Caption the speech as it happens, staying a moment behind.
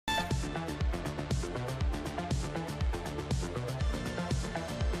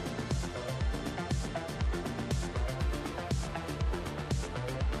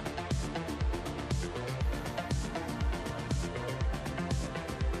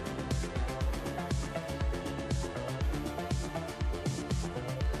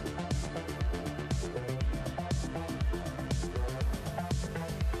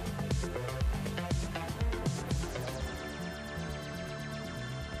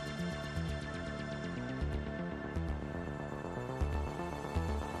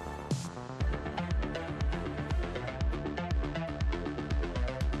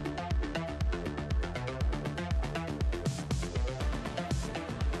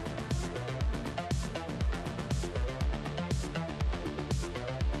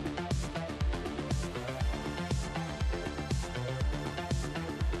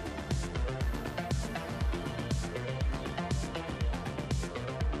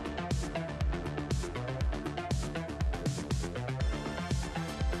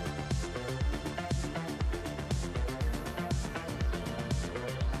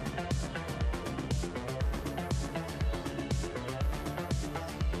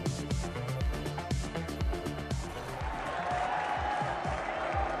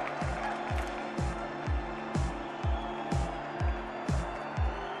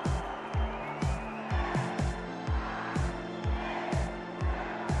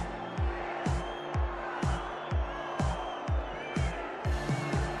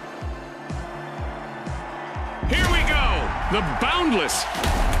The Boundless,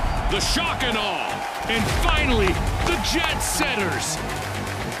 the Shock and Awe, and finally, the Jet Setters.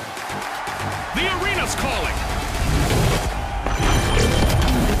 The arena's calling.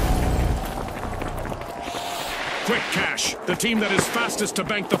 Quick Cash, the team that is fastest to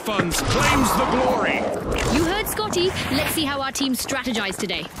bank the funds, claims the glory. You heard Scotty. Let's see how our team strategize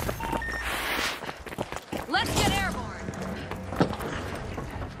today. Let's get airborne.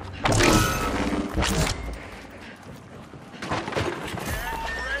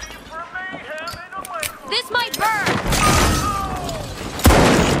 This might burn!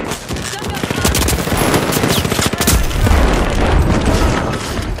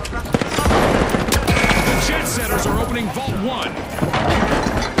 The Jet Setters are opening Vault 1.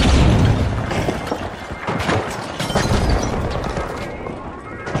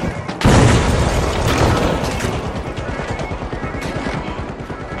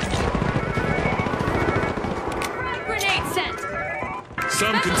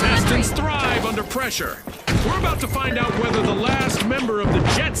 Some contestants thrive under pressure. We're about to find out whether the last member of the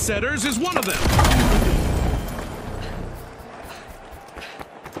Jet Setters is one of them.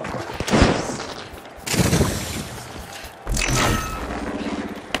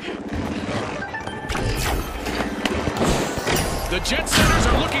 The Jet Setters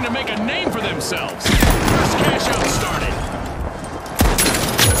are looking to make a name for themselves. First cash out started.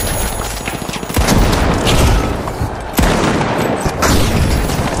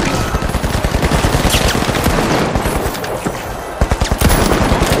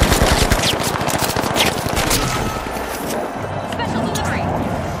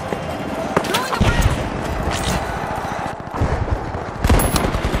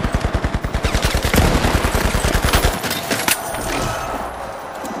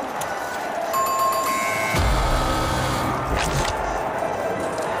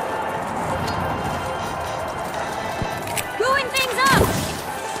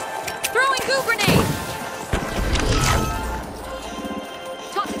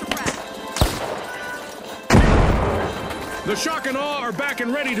 The Shock and Awe are back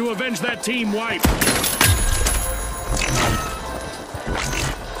and ready to avenge that team wipe.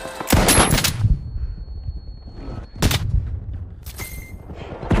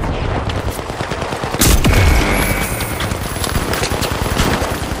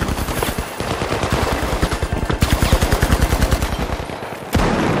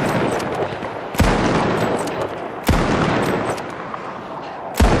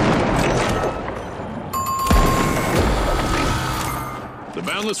 The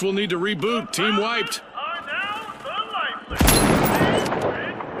Boundless will need to reboot. Team wiped. Are now the lifeless.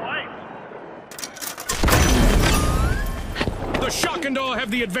 The Shock and Awe have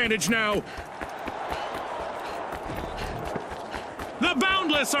the advantage now. The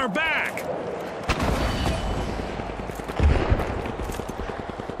Boundless are back.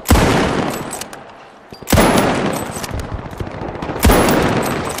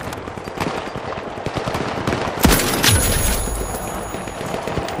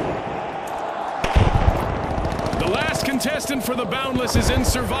 Contestant for the Boundless is in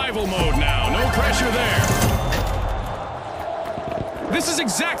survival mode now. No pressure there. This is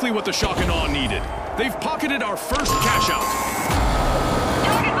exactly what the Shock and Awe needed. They've pocketed our first cash out.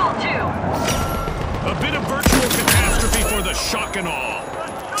 Target Vault 2. A bit of virtual catastrophe for the Shock and Awe.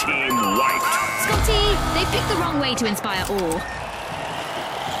 Team wiped. Scotty, they picked the wrong way to inspire awe.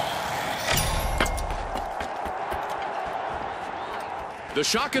 The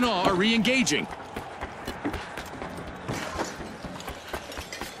Shock and Awe are re-engaging.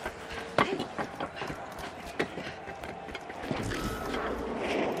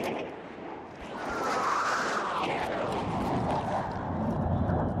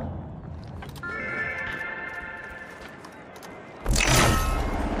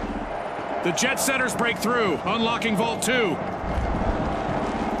 The Jet Setters break through, unlocking Vault 2.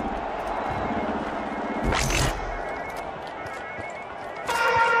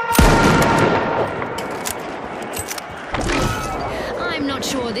 I'm not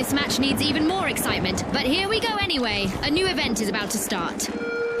sure this match needs even more excitement, but here we go anyway. A new event is about to start.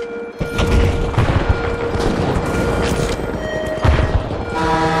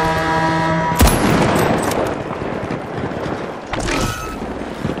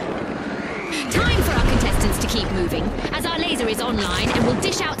 Keep moving, as our laser is online and will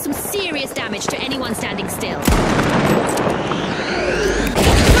dish out some serious damage to anyone standing still.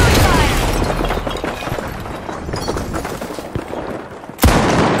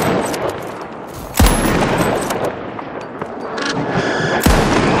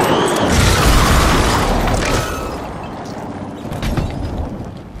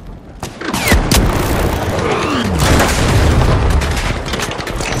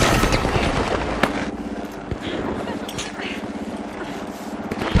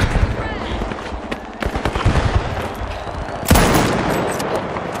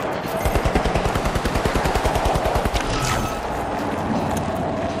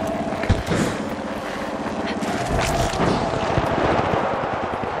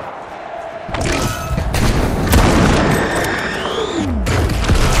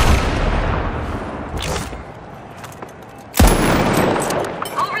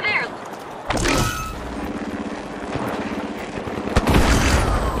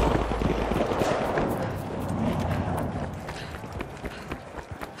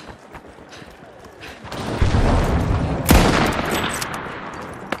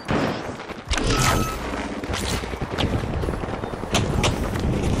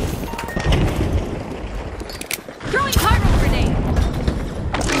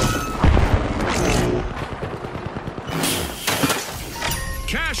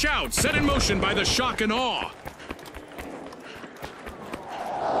 crowd set in motion by the shock and awe.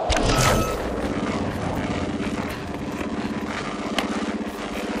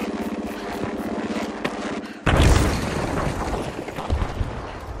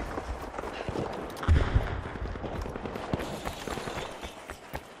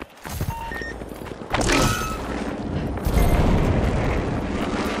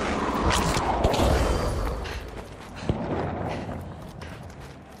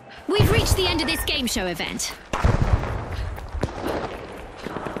 We've reached the end of this game show event.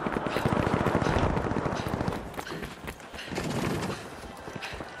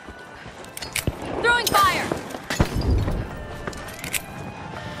 Throwing fire!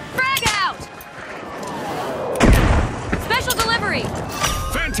 Frag out! Special delivery!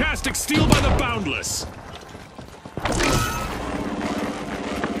 Fantastic steal by the Boundless.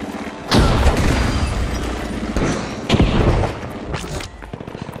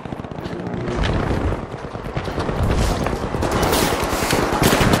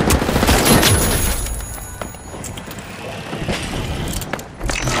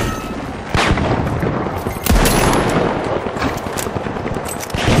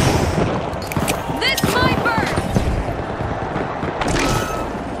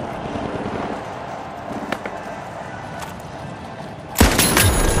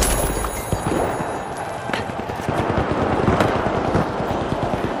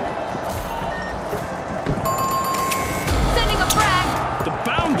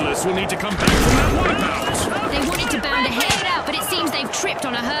 Will need to come back from that wipeout. They wanted to bound ahead, but it seems they've tripped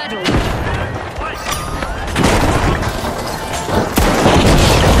on a hurdle.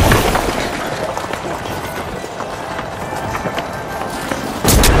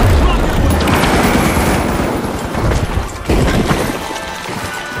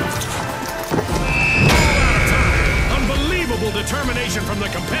 Unbelievable determination from the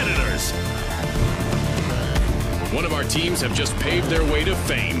competitors. One of our teams have just paved their way to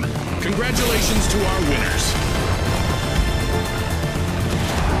fame. Congratulations to our winners.